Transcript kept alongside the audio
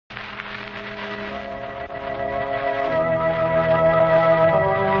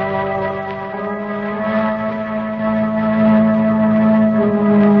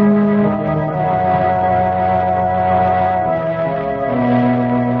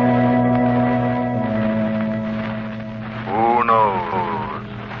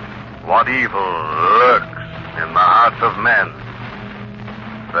of men.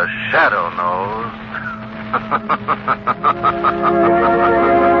 The Shadow knows.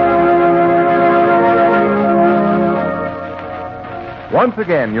 Once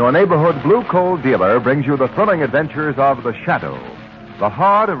again, your neighborhood blue coal dealer brings you the thrilling adventures of The Shadow, the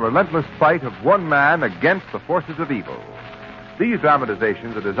hard and relentless fight of one man against the forces of evil. These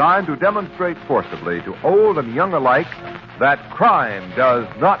dramatizations are designed to demonstrate forcibly to old and young alike that crime does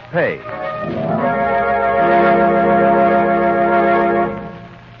not pay.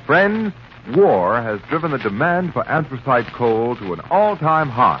 Friends, war has driven the demand for anthracite coal to an all-time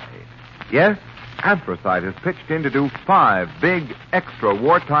high. Yes, anthracite has pitched in to do 5 big extra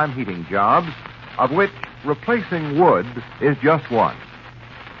wartime heating jobs, of which replacing wood is just one.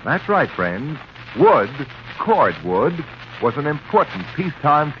 That's right, friends. Wood, cordwood, was an important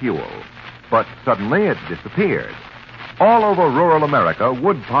peacetime fuel. But suddenly it disappeared. All over rural America,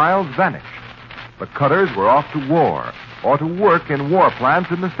 wood piles vanished. The cutters were off to war or to work in war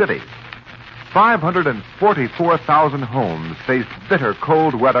plants in the cities. 544,000 homes faced bitter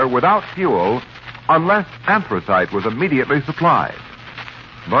cold weather without fuel unless anthracite was immediately supplied.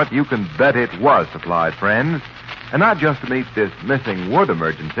 But you can bet it was supplied, friends. And not just to meet this missing wood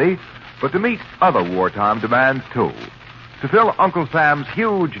emergency, but to meet other wartime demands, too. To fill Uncle Sam's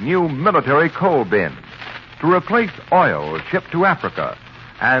huge new military coal bins. To replace oil shipped to Africa.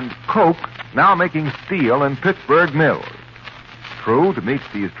 And coke now making steel in Pittsburgh mills. True, to meet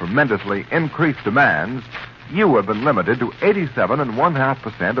these tremendously increased demands, you have been limited to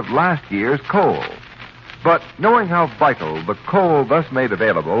 87.5% of last year's coal. But knowing how vital the coal thus made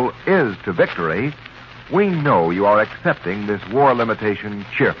available is to victory, we know you are accepting this war limitation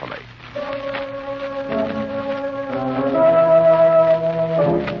cheerfully.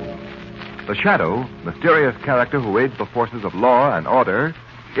 The Shadow, mysterious character who aids the forces of law and order,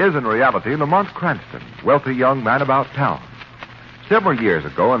 is in reality Lamont Cranston, wealthy young man about town. Several years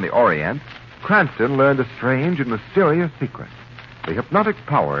ago in the Orient, Cranston learned a strange and mysterious secret, the hypnotic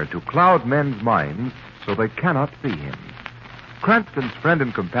power to cloud men's minds so they cannot see him. Cranston's friend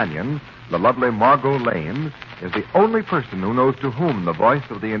and companion, the lovely Margot Lane, is the only person who knows to whom the voice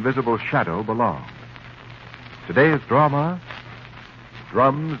of the invisible Shadow belongs. Today's drama,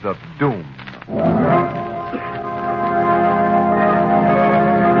 Drums of Doom.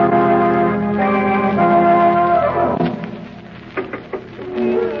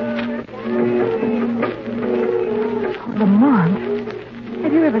 Lamont,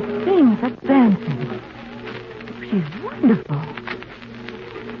 have you ever seen such dancing? She's wonderful.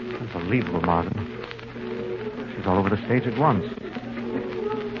 Unbelievable, Martin. She's all over the stage at once.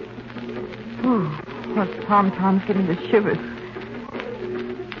 Oh, what tom-toms getting the shivers.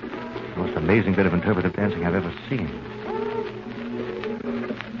 The most amazing bit of interpretive dancing I've ever seen.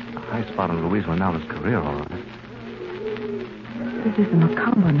 A high spot in Louise Rinalda's career, all right. This is a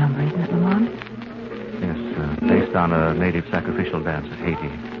Macumba number, isn't it, Lamont? Yes, based on a native sacrificial dance of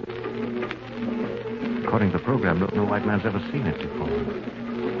Haiti. According to the program, no white man's ever seen it before.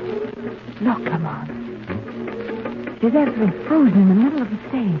 Look, Lamont. She's actually frozen in the middle of the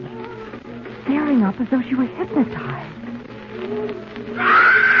stage, staring up as though she were hypnotized.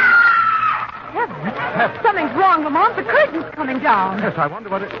 Heavens! Something's wrong, Lamont. The curtain's coming down. Yes, I wonder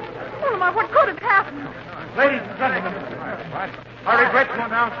what it... Oh, Lamont, what could have happened? Ladies and gentlemen, I regret to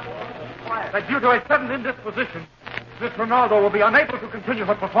announce that due to a sudden indisposition, Miss Ronaldo will be unable to continue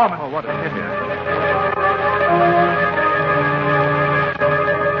her performance. Oh, what a pity.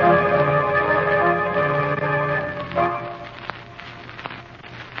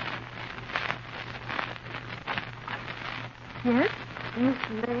 Yes?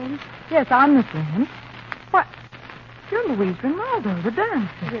 Miss Lane? Yes, I'm Miss Lane. What? You're Louise Rinaldo, the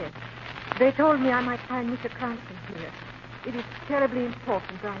dancer. Yes. They told me I might find Mr. Cranston here. It is terribly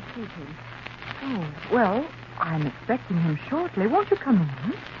important that I see him. Oh, well, I'm expecting him shortly. Won't you come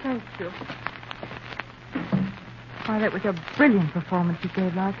in? Thank you. Why, that was a brilliant performance you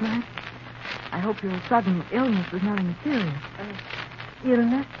gave last night. I hope your sudden illness was nothing serious.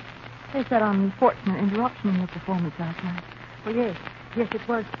 Illness? They said unfortunate interruption in your performance last night. Oh, yes. Yes, it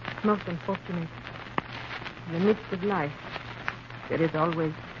was most unfortunate. In the midst of life, there is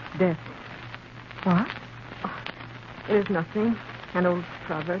always death. What? Oh, there's nothing. An old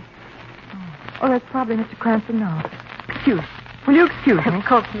proverb. Oh, that's probably Mr. Cranston now. Will you excuse me? Of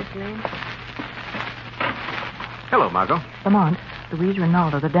course, Miss Lane. Hello, Margot. Lamont, Louise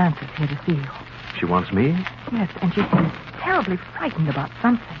Rinaldo, the dancer's here to see you. She wants me? Yes, and she seems terribly frightened about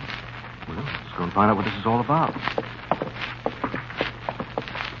something. Well, let's go and find out what this is all about.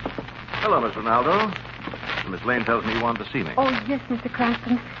 Hello, Miss Rinaldo. Miss Lane tells me you wanted to see me. Oh, yes, Mr.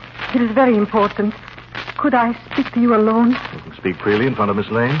 Cranston. It is very important. Could I speak to you alone? You can speak freely in front of Miss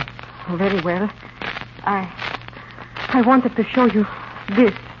Lane. Oh, very well. I wanted to show you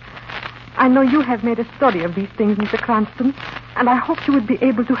this. I know you have made a study of these things, Mr. Cranston, and I hoped you would be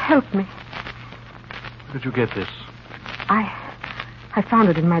able to help me. Where did you get this? I found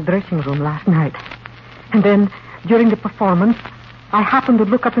it in my dressing room last night. And then, during the performance, I happened to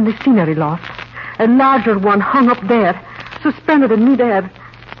look up in the scenery loft. A larger one hung up there, suspended in midair,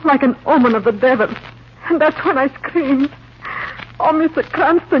 like an omen of the devil. And that's when I screamed. Oh, Mr.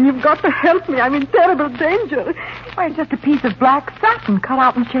 Cranston, you've got to help me. I'm in terrible danger. Why, it's just a piece of black satin cut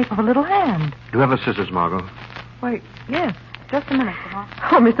out in the shape of a little hand. Do you have a scissors, Margot? Wait, yes. Just a minute, Lamont.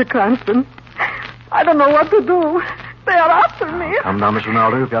 Oh, Mr. Cranston, I don't know what to do. They are after me. Come now, Miss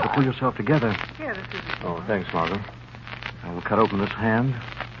Ronaldo. You've got to pull yourself together. Here, this is... Oh, thanks, Margot. I will cut open this hand.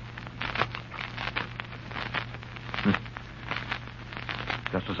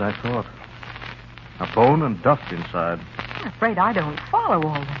 Just as I thought. A bone and dust inside. I'm afraid I don't follow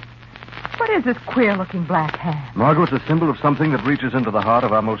all that. What is this queer-looking black hand? Margot, it's a symbol of something that reaches into the heart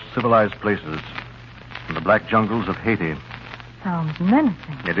of our most civilized places. In the black jungles of Haiti. Sounds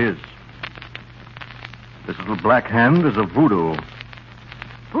menacing. It is. This little black hand is a voodoo.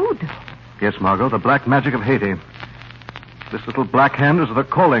 Voodoo? Yes, Margot, the black magic of Haiti. This little black hand is the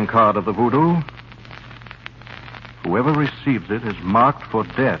calling card of the voodoo. Whoever receives it is marked for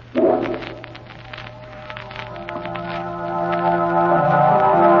death.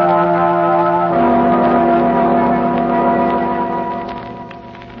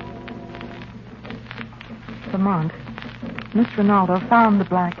 Lamont, Miss Ronaldo found the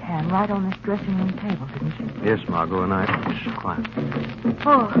black hand right on this dressing room table, didn't she? Yes, Margot, and I... Shh, quiet.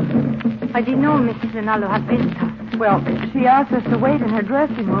 Oh, I didn't know Mrs. Ronaldo had visitors. Well, she asked us to wait in her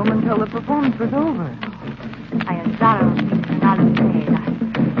dressing room until the performance was over. I am sorry, Mrs. Ronaldo said.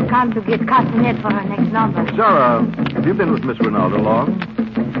 I come to get castanet for her next number. Zara, have you been with Miss Ronaldo long?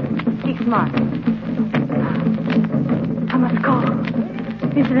 6 months. I must go.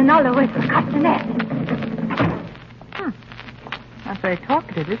 Mrs. Ronaldo waits for castanet. Not very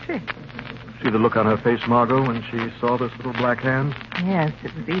talkative, is she? See the look on her face, Margot, when she saw this little black hand? Yes,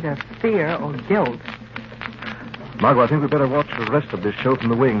 it was either fear or guilt. Margot, I think we'd better watch the rest of this show from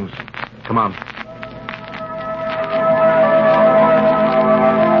the wings. Come on.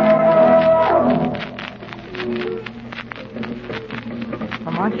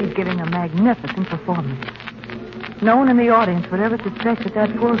 Lamont, she's giving a magnificent performance. No one in the audience would ever suspect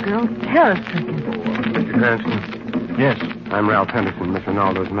that poor girl's terror-stricken. Mr. Cranston. Yes. I'm Ralph Henderson, Miss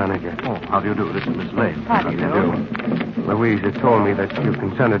Ronaldo's manager. Oh, how do you do? This is Miss Lane. How do you do? Louise has told me that you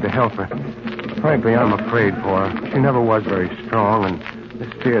consented to help her. Frankly, I'm afraid for her. She never was very strong, and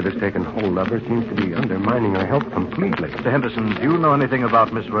this fear that's taken hold of her seems to be undermining her health completely. Mr. Henderson, do you know anything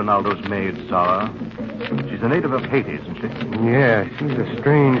about Miss Ronaldo's maid, Zara? She's a native of Haiti, isn't she? Yeah, she's a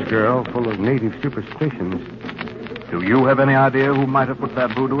strange girl, full of native superstitions. Do you have any idea who might have put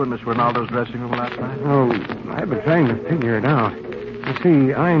that voodoo in Miss Ronaldo's dressing room last night? Oh, I've been trying to figure it out. You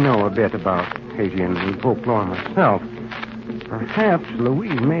see, I know a bit about Haitian and folklore myself. Perhaps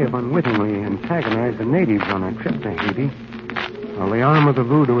Louise may have unwittingly antagonized the natives on her trip to Haiti. Well, the arm of the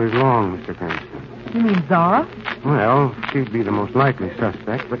voodoo is long, Mr. Cranston. You mean Zara? Well, she'd be the most likely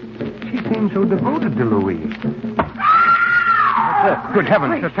suspect, but she seems so devoted to Louise. Good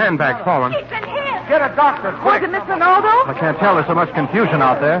heavens, the sandbag's fallen. He's in here. Get a doctor, quick. Was it Miss Ronaldo? I can't tell. There's so much confusion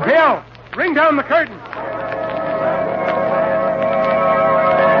out there. Bill, ring down the curtain.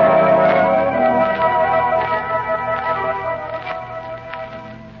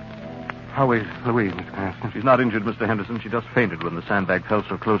 How is Louise, Mr. Cranston? She's not injured, Mr. Henderson. She just fainted when the sandbag fell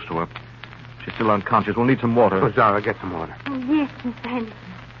so close to her. She's still unconscious. We'll need some water. Oh, Zara, get some water. Oh, yes, Mr. Henderson.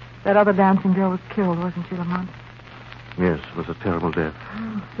 That other dancing girl was killed, wasn't she, Lamont? Yes, it was a terrible death.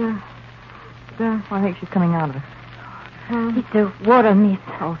 Well, I think she's coming out of it. It's the water, miss.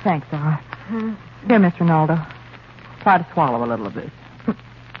 Oh, thanks, Zara. Here, Miss Ronaldo. Try to swallow a little of this.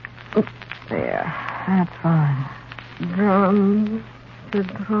 There. That's fine. Drum, the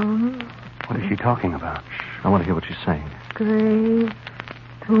drum, What is she talking about? Shh. I want to hear what she's saying. grave,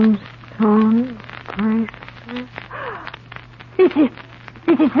 tombstone, bracelet.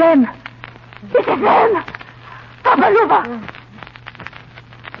 It is them. It is them. Papaluba.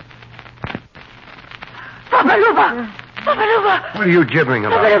 Papaluba. Papaluba. What are you gibbering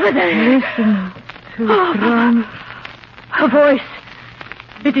about? Papaluba there. Listen to drum. A voice.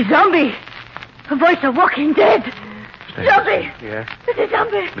 It is zombie. A voice of walking dead. Stay. Zombie. Yes? It is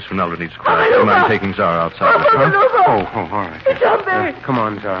zombie. Miss Ronaldo needs quiet. Come on, I'm taking Zara outside. Miss Ronaldo. Papaluba. Oh, all right. It's zombie. Come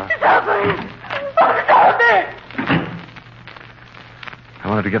on, Zara. Zombie. Oh, zombie. I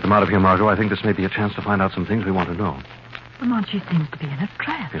wanted to get them out of here, Margot. I think this may be a chance to find out some things we want to know. Lamont, she seems to be in a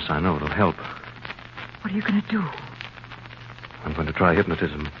trance. Yes, I know. It'll help. What are you going to do? I'm going to try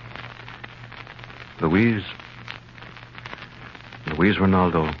hypnotism. Louise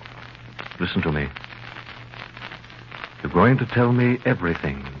Ronaldo, listen to me. You're going to tell me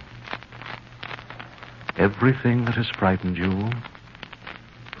everything. Everything that has frightened you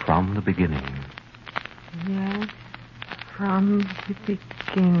from the beginning. Yes, from the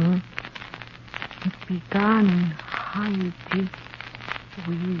beginning. It began in Haiti.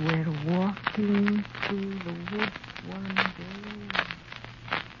 We were walking through the woods one day.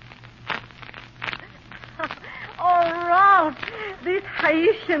 Oh, Ralph, this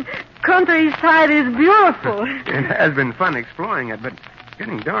Haitian countryside is beautiful. It has been fun exploring it, but it's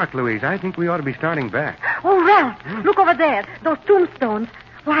getting dark, Louise. I think we ought to be starting back. Oh, Ralph, look over there. Those tombstones.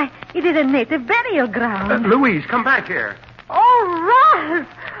 Why, it is a native burial ground. Louise, come back here. Oh, Ralph,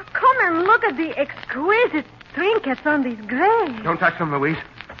 come and look at the exquisite trinkets on these graves. Don't touch them, Louise.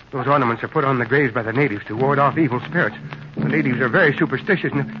 Those ornaments are put on the graves by the natives to ward off evil spirits. The natives are very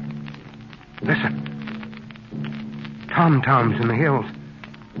superstitious. Listen. Tom-toms in the hills.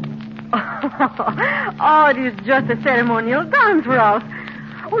 Oh, it is just a ceremonial dance, Ralph.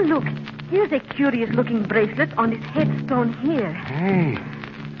 Oh, look, here's a curious-looking bracelet on this headstone here. Hey,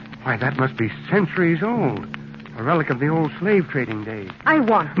 why, that must be centuries old. A relic of the old slave trading days. I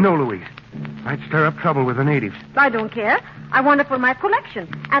want it. No, Louise. Might stir up trouble with the natives. I don't care. I want it for my collection,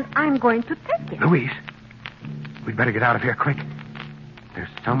 and I'm going to take it. Louise, we'd better get out of here quick. There's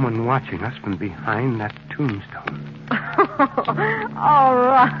someone watching us from behind that tombstone. Oh,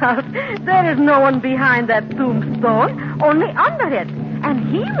 Ralph, there is no one behind that tombstone, only under it. And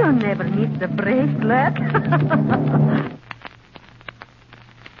he will never miss the bracelet.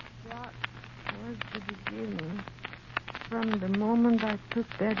 That was the beginning. From the moment I took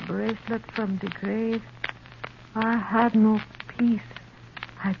that bracelet from the grave, I had no peace.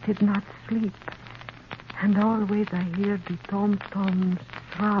 I did not sleep. And always I hear the tom-toms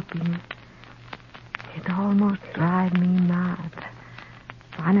throbbing. It almost drives me mad.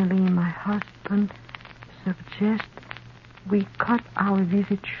 Finally, my husband suggests we cut our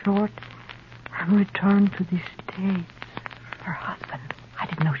visit short and return to the States. Her husband. I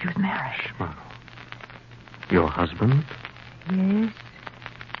didn't know she was married. Well, your husband? Yes,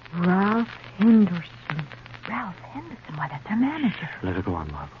 Ralph Henderson. Ralph Henderson. Why, that's her manager. Let her go on,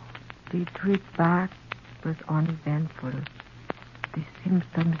 Margot. The trip back was uneventful. The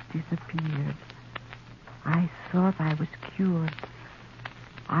symptoms disappeared. I thought I was cured.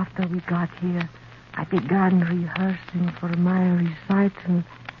 After we got here, I began rehearsing for my recital.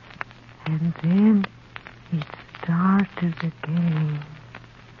 And then it started again.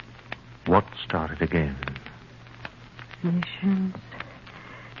 What started again?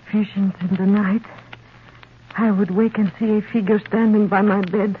 Visions in the night. I would wake and see a figure standing by my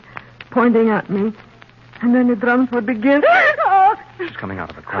bed, pointing at me. And then the drums would begin. Oh! She's coming out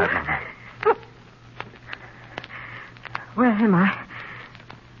of it. Quiet, Margot. Where am I?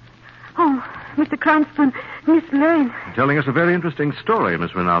 Oh, Mr. Cranston, Miss Lane. Telling us a very interesting story,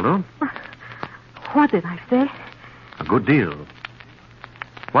 Miss Ronaldo. What did I say? A good deal.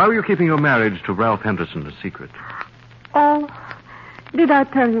 Why were you keeping your marriage to Ralph Henderson a secret? Oh, did I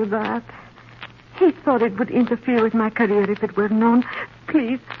tell you that? He thought it would interfere with my career if it were known.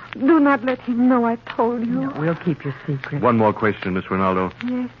 Please, do not let him know I told you. No, we'll keep your secret. One more question, Miss Ronaldo.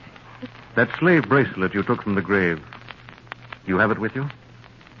 Yes. That slave bracelet you took from the grave, you have it with you?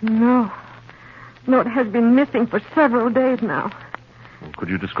 No. No, it has been missing for several days now. Well, could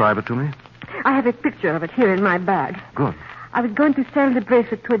you describe it to me? I have a picture of it here in my bag. Good. I was going to sell the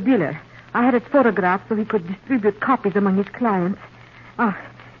bracelet to a dealer. I had it photographed so he could distribute copies among his clients. Ah,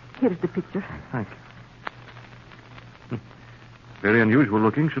 here is the picture. Thank you. Very unusual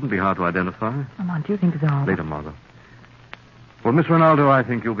looking. Shouldn't be hard to identify. Lamont, do you think it's all... Later, Margot. Well, Miss Ronaldo, I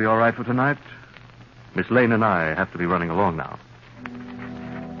think you'll be all right for tonight. Miss Lane and I have to be running along now.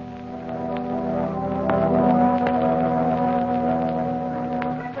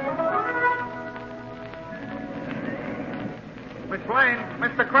 Miss Lane,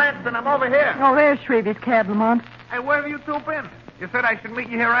 Mr. Cranston, I'm over here. Oh, there's Shreve's cab, Lamont. Hey, where have you two been? You said I should meet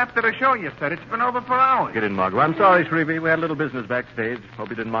you here after the show. You said it's been over for hours. Get in, Margot. I'm sorry, Shrevey. We had a little business backstage. Hope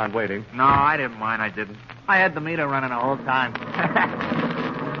you didn't mind waiting. No, I didn't mind. I didn't. I had the meter running the whole time.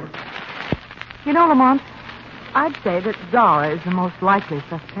 You know, Lamont, I'd say that Zara is the most likely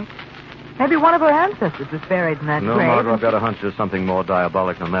suspect. Maybe one of her ancestors is buried in that No, grave. Margot, I've got a hunch there's something more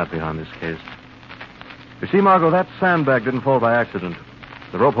diabolic than that behind this case. You see, Margot, that sandbag didn't fall by accident.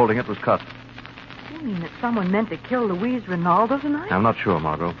 The rope holding it was cut. You mean that someone meant to kill Louise Rinaldo tonight? I'm not sure,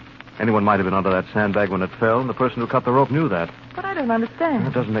 Margot. Anyone might have been under that sandbag when it fell, and the person who cut the rope knew that. But I don't understand.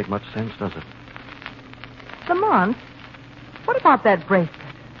 It doesn't make much sense, does it? Lamont, what about that bracelet?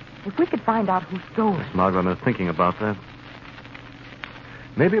 If we could find out who stole it. Yes, Margot, I'm thinking about that.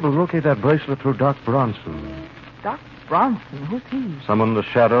 Maybe we'll locate that bracelet through Doc Bronson. Doc Bronson? Who's he? Someone the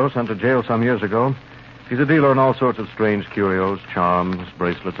Shadow sent to jail some years ago. He's a dealer in all sorts of strange curios, charms,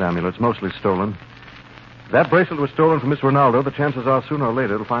 bracelets, amulets, mostly stolen. If that bracelet was stolen from Miss Rinaldo, the chances are sooner or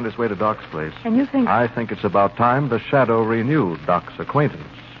later it'll find its way to Doc's place. And you think... I think it's about time the Shadow renewed Doc's acquaintance.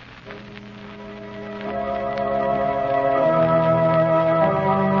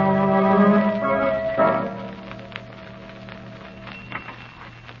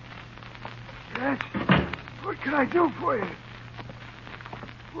 Yes? What can I do for you?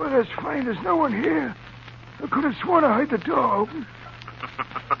 Well, that's fine. There's no one here. I could have sworn I heard the door open.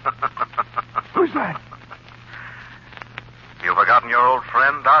 Who's that? You forgotten your old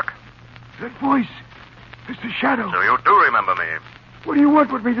friend, Doc? That voice. It's the Shadow. So you do remember me. What do you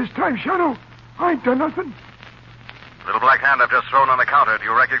want with me this time, Shadow? I ain't done nothing. Little black hand I've just thrown on the counter. Do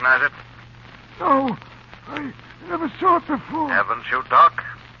you recognize it? No, I never saw it before. Haven't you, Doc?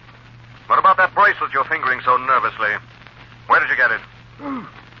 What about that bracelet you're fingering so nervously? Where did you get it? Oh,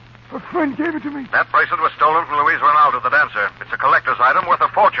 a friend gave it to me. That bracelet was stolen from Louise Rinaldo, the dancer. It's a collector's item worth a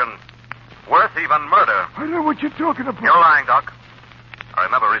fortune. Worth even murder. I don't know what you're talking about. You're lying, Doc. I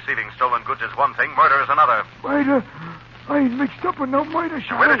remember receiving stolen goods is one thing, murder is another. Murder? I ain't mixed up in no murder,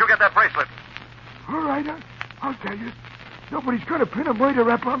 Shadow. Where did you get that bracelet? All right, I'll tell you. Nobody's going to pin a murder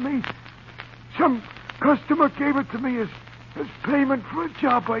rap on me. Some customer gave it to me as payment for a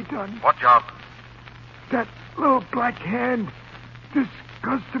job I done. What job? That little black hand. This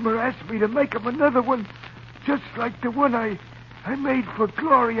customer asked me to make him another one, just like the one I made for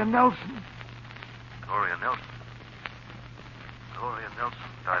Gloria Nelson. Gloria Nelson? Gloria Nelson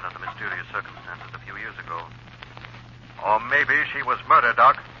died under mysterious circumstances a few years ago. Or maybe she was murdered,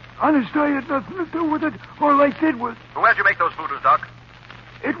 Doc. Honest, I had nothing to do with it. All I did was... Where'd you make those voodoos, Doc?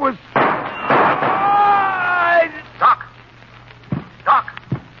 It was... Doc! Doc!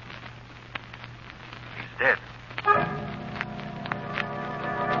 He's dead.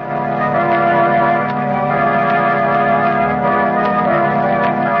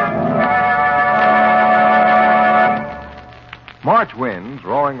 March winds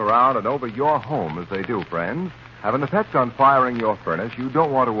roaring around and over your home as they do, friends, have an effect on firing your furnace you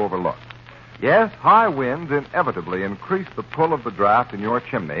don't want to overlook. Yes, high winds inevitably increase the pull of the draft in your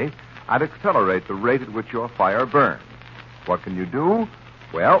chimney and accelerate the rate at which your fire burns. What can you do?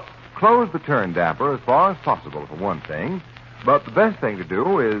 Well, close the turn damper as far as possible, for one thing. But the best thing to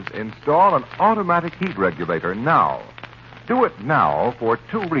do is install an automatic heat regulator now. Do it now for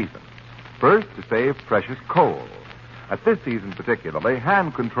two reasons. First, to save precious coal. At this season particularly,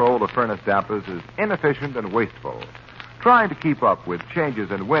 hand control of furnace dampers is inefficient and wasteful. Trying to keep up with changes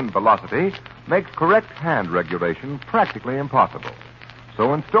in wind velocity makes correct hand regulation practically impossible.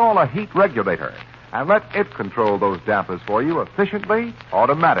 So install a heat regulator and let it control those dampers for you efficiently,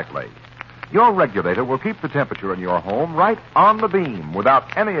 automatically. Your regulator will keep the temperature in your home right on the beam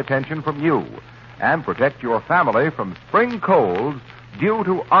without any attention from you and protect your family from spring colds due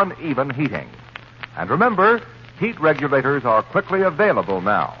to uneven heating. And remember, heat regulators are quickly available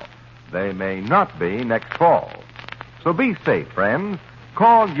now. They may not be next fall. So be safe, friends.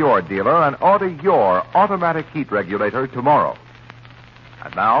 Call your dealer and order your automatic heat regulator tomorrow.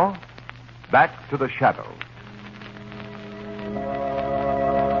 And now, back to the Shadow.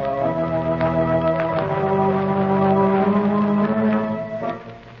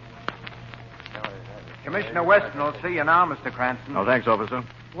 Commissioner Weston will see you now, Mr. Cranston. Oh, thanks, officer.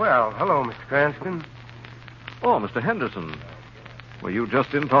 Well, hello, Mr. Cranston. Oh, Mr. Henderson. Were you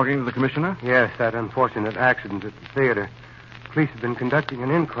just in talking to the commissioner? Yes, that unfortunate accident at the theater. Police have been conducting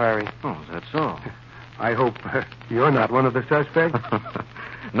an inquiry. Oh, is that so? I hope you're not one of the suspects.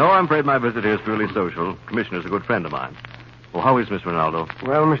 No, I'm afraid my visit here is purely social. Commissioner's a good friend of mine. Well, how is Miss Rinaldo?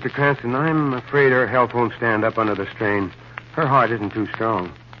 Well, Mr. Cranston, I'm afraid her health won't stand up under the strain. Her heart isn't too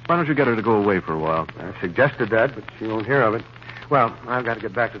strong. Why don't you get her to go away for a while? I've suggested that, but she won't hear of it. Well, I've got to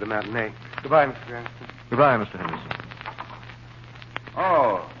get back to the matinee. Goodbye, Mr. Cranston. Goodbye, Mr. Henderson.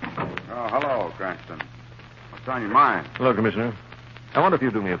 Oh, hello, Cranston. What's on your mind? Hello, Commissioner. I wonder if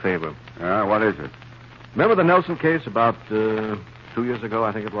you'd do me a favor. What is it? Remember the Nelson case about 2 years ago,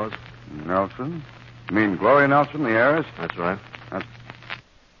 I think it was? Nelson? You mean Gloria Nelson, the heiress? That's right.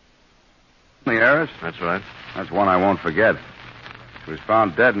 The heiress? That's right. That's one I won't forget. She was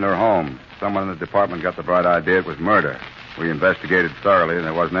found dead in her home. Someone in the department got the bright idea it was murder. We investigated thoroughly, and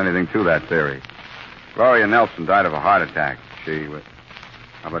there wasn't anything to that theory. Gloria Nelson died of a heart attack.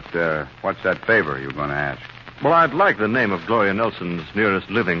 But what's that favor you were going to ask? Well, I'd like the name of Gloria Nelson's nearest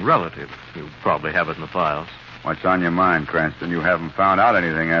living relative. You probably have it in the files. What's on your mind, Cranston? You haven't found out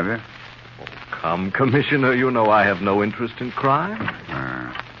anything, have you? Oh, come, Commissioner. You know I have no interest in crime.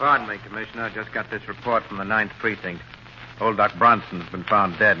 Pardon me, Commissioner. I just got this report from the 9th Precinct. Old Doc Bronson's been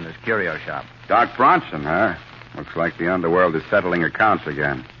found dead in his curio shop. Doc Bronson, huh? Looks like the underworld is settling accounts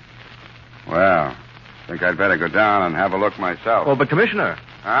again. Well, I think I'd better go down and have a look myself. Oh, but Commissioner.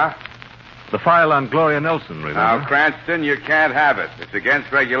 Huh? The file on Gloria Nelson, remember? Now, Cranston, you can't have it. It's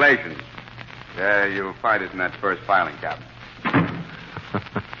against regulations. You'll find it in that first filing cabinet.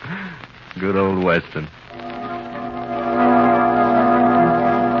 Good old Weston.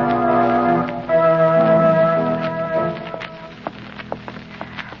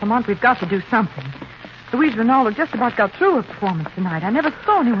 Lamont, we've got to do something. Louise Rinaldo just about got through her performance tonight. I never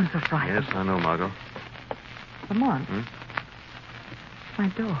saw anyone so frightened. Yes, I know, Margot. Lamont. My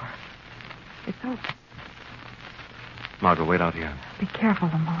door. It's open. Margot, wait out here. Be careful,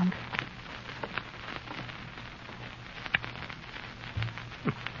 Lamont.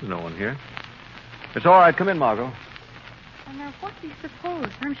 There's no one here. It's all right. Come in, Margot. Well, now, what do you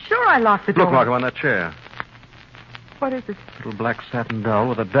suppose? I'm sure I locked the door. Look, Margot, on that chair. What is it? Little black satin doll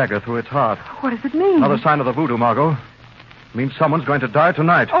with a dagger through its heart. What does it mean? Another sign of the voodoo, Margot. It means someone's going to die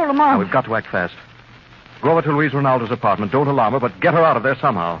tonight. Oh, Lamont. Now, we've got to act fast. Go over to Louise Rinaldo's apartment. Don't alarm her, but get her out of there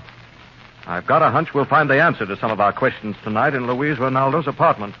somehow. I've got a hunch we'll find the answer to some of our questions tonight in Louise Rinaldo's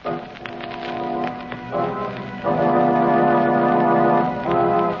apartment.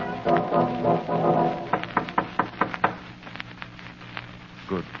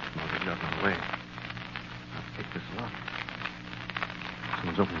 Good. Margot got my way. I'll take this lock.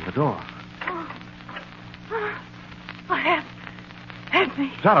 Someone's opening the door. Help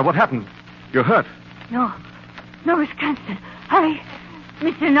me. Zara, what happened? You're hurt. No, Miss Cranston. Hurry.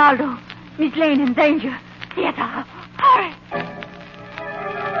 Miss Rinaldo. Miss Lane in danger. Theater. Hurry.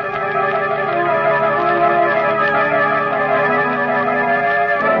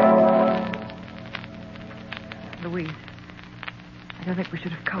 Louise, I don't think we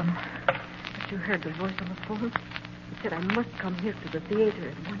should have come. But you heard the voice on the phone. He said I must come here to the theater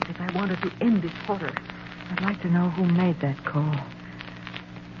at once if I wanted to end this horror. I'd like to know who made that call.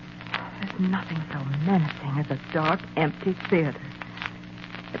 There's nothing so menacing as a dark, empty theater.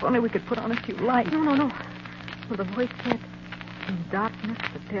 If only we could put on a few lights. No. Well, the voice said, in darkness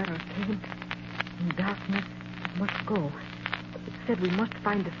the terror came. In darkness it must go. It said we must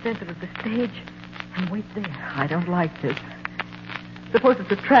find the center of the stage and wait there. I don't like this. Suppose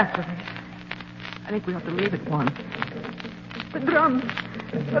it's a trap for me. I think we ought to leave at once. The drums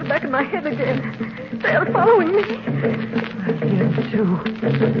are back in my head again. They are following me. I feel it, too.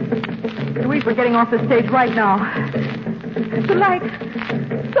 Louise, we're getting off the stage right now. The light.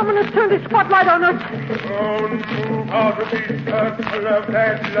 Someone has turned his spotlight on us. Don't move out of this circle of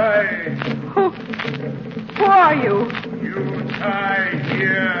that light. Who are you? You die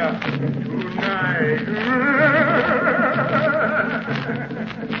here tonight.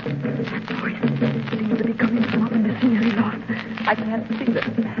 That voice seems to be coming from up in the scenery loft. I can't see the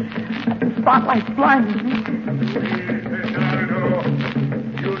spotlight's blinding me. Rinaldo,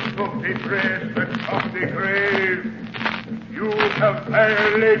 you took the dress that of the grave. You have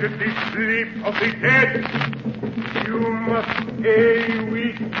violated the sleep of the dead. You must pay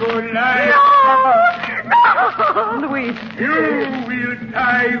with your life. No! Louise. You will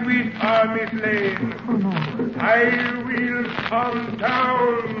die with her, Miss Lane. Oh, no. I will come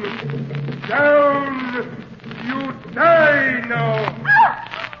down. Down. You die now.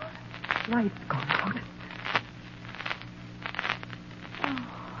 Light's gone out.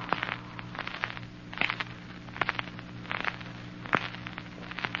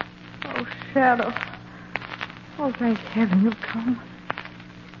 Oh, Shadow. Oh, thank heaven you'll come.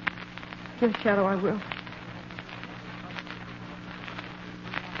 Yes, Shadow, I will.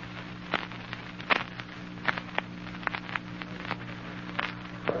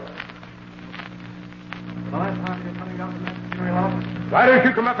 Why don't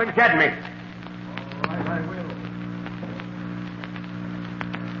you come up and get me? All right, I will.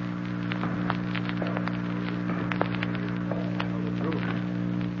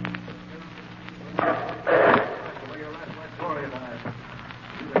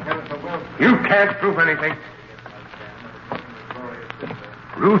 You can't prove anything.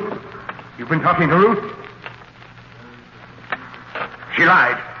 Ruth? You've been talking to Ruth? She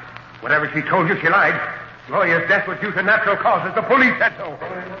lied. Whatever she told you, she lied. Gloria's death was due to natural causes. The police said so.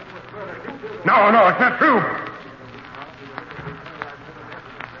 No, it's not true.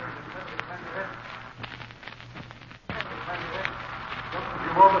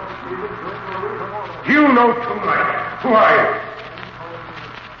 know too much. Who are you?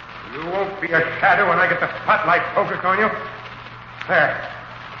 You won't be a shadow when I get the spotlight focused on you. There.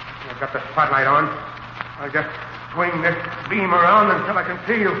 I've got the spotlight on. I'll just swing this beam around until I can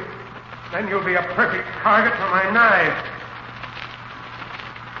see you. Then you'll be a perfect target for my knife.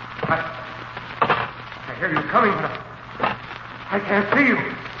 I hear you coming, but I can't see you.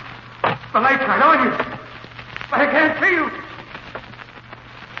 The light's right on you, but I can't see you.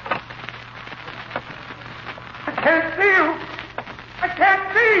 I can't see you. I can't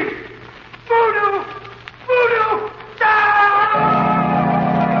see. Voodoo! Voodoo!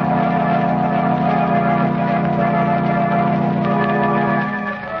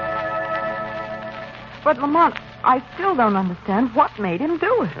 But, Lamont, I still don't understand what made him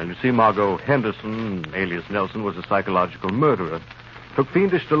do it. And you see, Margot, Henderson, alias Nelson, was a psychological murderer. Took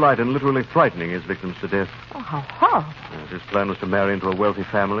fiendish delight in literally frightening his victims to death. Oh, how horrible. Yes, his plan was to marry into a wealthy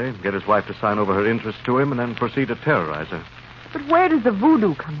family, get his wife to sign over her interests to him, and then proceed to terrorize her. But where does the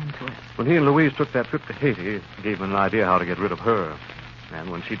voodoo come into it? When he and Louise took that trip to Haiti, it gave him an idea how to get rid of her. And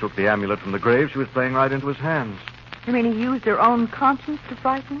when she took the amulet from the grave, she was playing right into his hands. You mean he used her own conscience to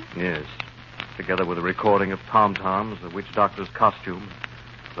frighten her? Yes. Together with a recording of tom-toms, the witch doctor's costume,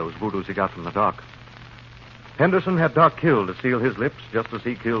 those voodoos he got from the doc. Henderson had Doc killed to seal his lips, just as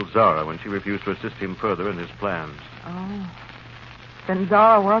he killed Zara when she refused to assist him further in his plans. Oh. Then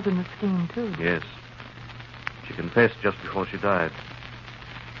Zara was in the scheme, too. Yes. She confessed just before she died.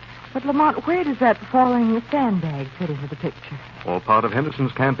 But, Lamont, where does that falling sandbag fit into the picture? All part of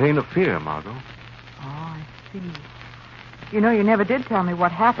Henderson's campaign of fear, Margot. Oh, I see. You know, you never did tell me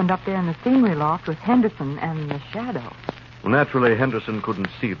what happened up there in the scenery loft with Henderson and the shadow. Well, naturally, Henderson couldn't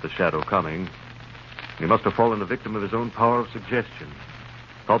see the shadow coming. He must have fallen a victim of his own power of suggestion.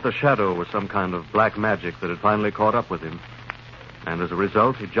 Thought the shadow was some kind of black magic that had finally caught up with him. And as a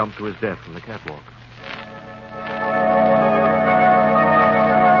result, he jumped to his death from the catwalk.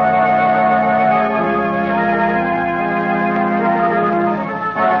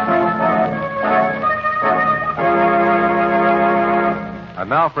 And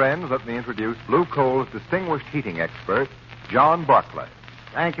now, friends, let me introduce Blue Coal's distinguished heating expert, John Barclay.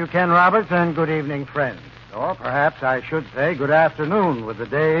 Thank you, Ken Roberts, and good evening, friends. Or perhaps I should say good afternoon, with the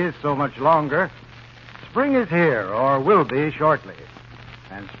days so much longer. Spring is here, or will be shortly.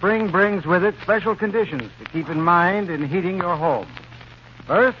 And spring brings with it special conditions to keep in mind in heating your home.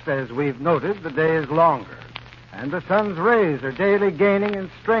 First, as we've noted, the day is longer. And the sun's rays are daily gaining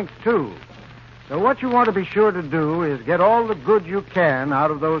in strength, too. So what you want to be sure to do is get all the good you can out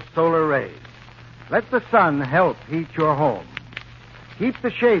of those solar rays. Let the sun help heat your home. Keep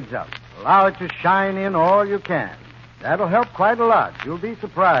the shades up. Allow it to shine in all you can. That'll help quite a lot. You'll be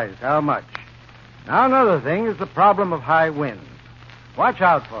surprised how much. Now, another thing is the problem of high winds. Watch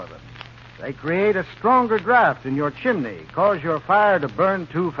out for them. They create a stronger draft in your chimney, cause your fire to burn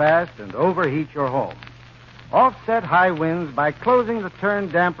too fast, and overheat your home. Offset high winds by closing the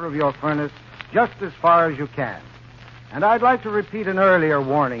turn damper of your furnace just as far as you can. And I'd like to repeat an earlier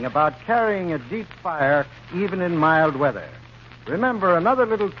warning about carrying a deep fire even in mild weather. Remember, another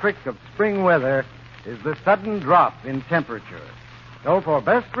little trick of spring weather is the sudden drop in temperature. So for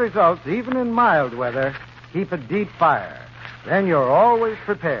best results, even in mild weather, keep a deep fire. Then you're always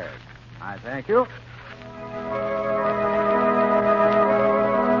prepared. I thank you.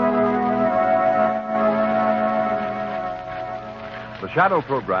 The Shadow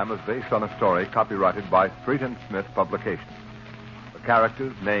program is based on a story copyrighted by Street and Smith Publications. The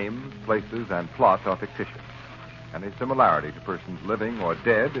characters, names, places, and plot are fictitious. Any similarity to persons living or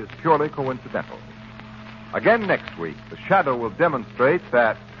dead is purely coincidental. Again next week, The Shadow will demonstrate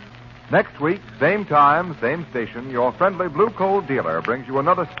that next week, same time, same station, your friendly Blue Coal dealer brings you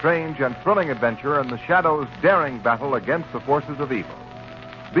another strange and thrilling adventure in The Shadow's daring battle against the forces of evil.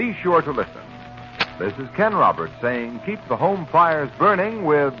 Be sure to listen. This is Ken Roberts saying keep the home fires burning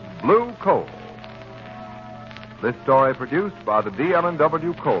with Blue Coal. This story produced by the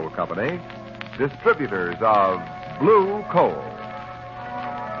D.L.N.W. Coal Company, distributors of Blue Coal.